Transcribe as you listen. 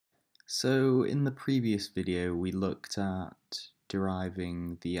So in the previous video we looked at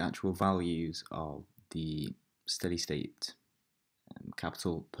deriving the actual values of the steady state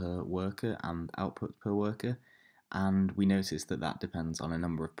capital per worker and output per worker, and we noticed that that depends on a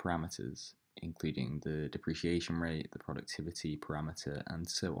number of parameters including the depreciation rate, the productivity parameter, and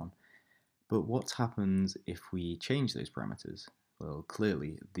so on. But what happens if we change those parameters? Well,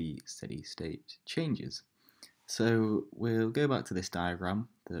 clearly the steady state changes. So we'll go back to this diagram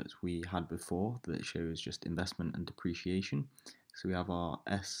that we had before that shows just investment and depreciation. So we have our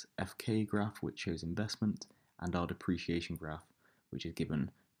SFK graph, which shows investment, and our depreciation graph, which is given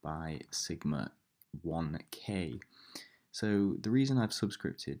by sigma 1k. So the reason I've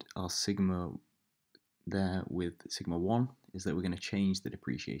subscripted our sigma there with sigma 1 is that we're going to change the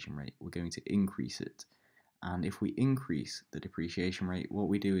depreciation rate. We're going to increase it. And if we increase the depreciation rate, what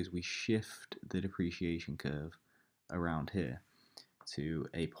we do is we shift the depreciation curve around here to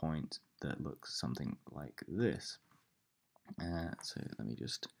a point that looks something like this. So let me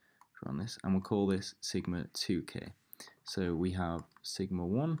just draw on this, and we'll call this sigma 2k. So we have sigma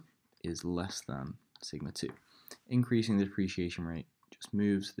 1 is less than sigma 2. Increasing the depreciation rate just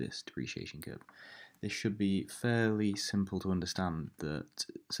moves this depreciation curve. This should be fairly simple to understand that,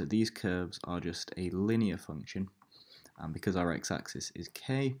 so these curves are just a linear function, and because our x-axis is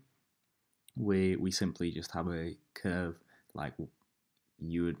k, we simply just have a curve like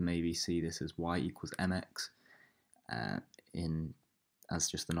you would maybe see this as y equals mx as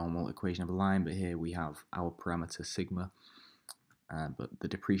just the normal equation of a line, but here we have our parameter sigma, but the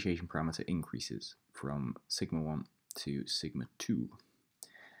depreciation parameter increases from sigma 1 to sigma 2.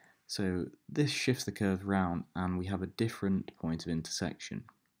 So this shifts the curve around, and we have a different point of intersection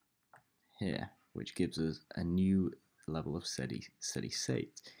here, which gives us a new level of steady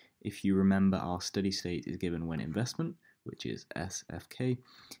state. If you remember, our steady state is given when investment, which is SFK,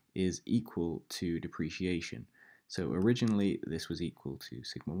 is equal to depreciation. So originally this was equal to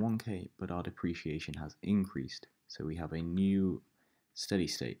sigma 1k, but our depreciation has increased. So we have a new steady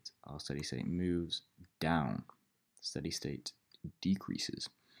state. Our steady state moves down. Steady state decreases.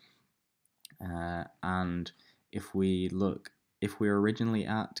 And if we look, if we're originally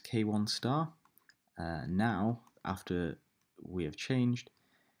at k1 star, now after we've changed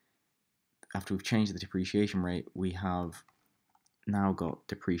the depreciation rate, we have now got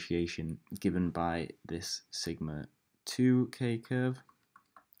depreciation given by this sigma 2k curve,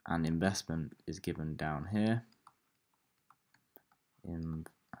 and investment is given down here and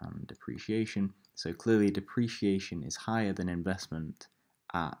depreciation. So clearly depreciation is higher than investment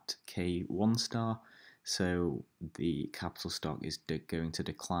at k1 star, so the capital stock is going to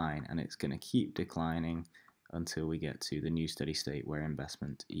decline, and it's going to keep declining until we get to the new steady state where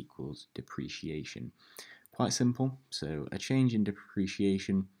investment equals depreciation. Quite simple. So a change in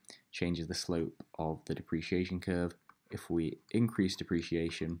depreciation changes the slope of the depreciation curve. If we increase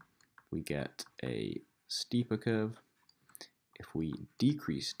depreciation, we get a steeper curve. If we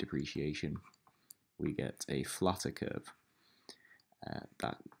decrease depreciation, we get a flatter curve.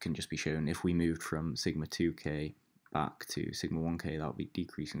 That can just be shown if we moved from sigma 2k back to sigma 1k, that would be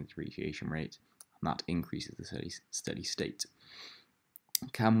decreasing the depreciation rate, and that increases the steady state.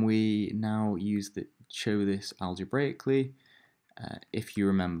 Can we now show this algebraically? If you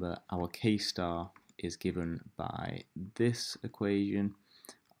remember, our k star is given by this equation.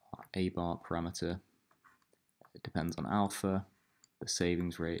 Our a bar parameter, it depends on alpha, the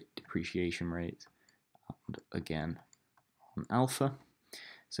savings rate, depreciation rate, and again on alpha.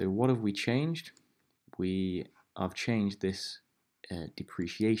 So what have we changed? We have changed this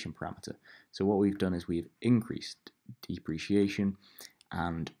depreciation parameter. So what we've done is we've increased depreciation,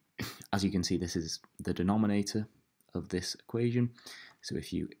 and as you can see, this is the denominator of this equation. So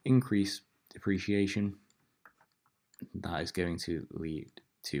if you increase depreciation, that is going to lead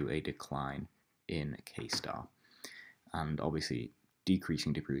to a decline in k star, and obviously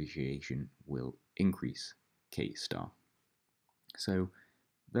decreasing depreciation will increase k star. So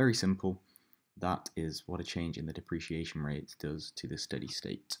very simple. That is what a change in the depreciation rate does to the steady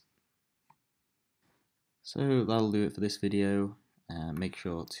state. So that'll do it for this video. Make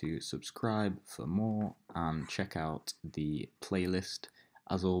sure to subscribe for more and check out the playlist.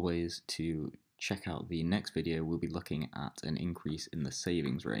 As always, to check out the next video, we'll be looking at an increase in the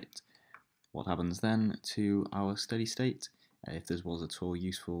savings rate. What happens then to our steady state? If this was at all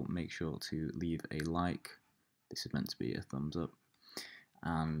useful, make sure to leave a like. This is meant to be a thumbs up.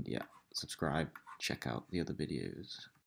 And yeah, subscribe, check out the other videos.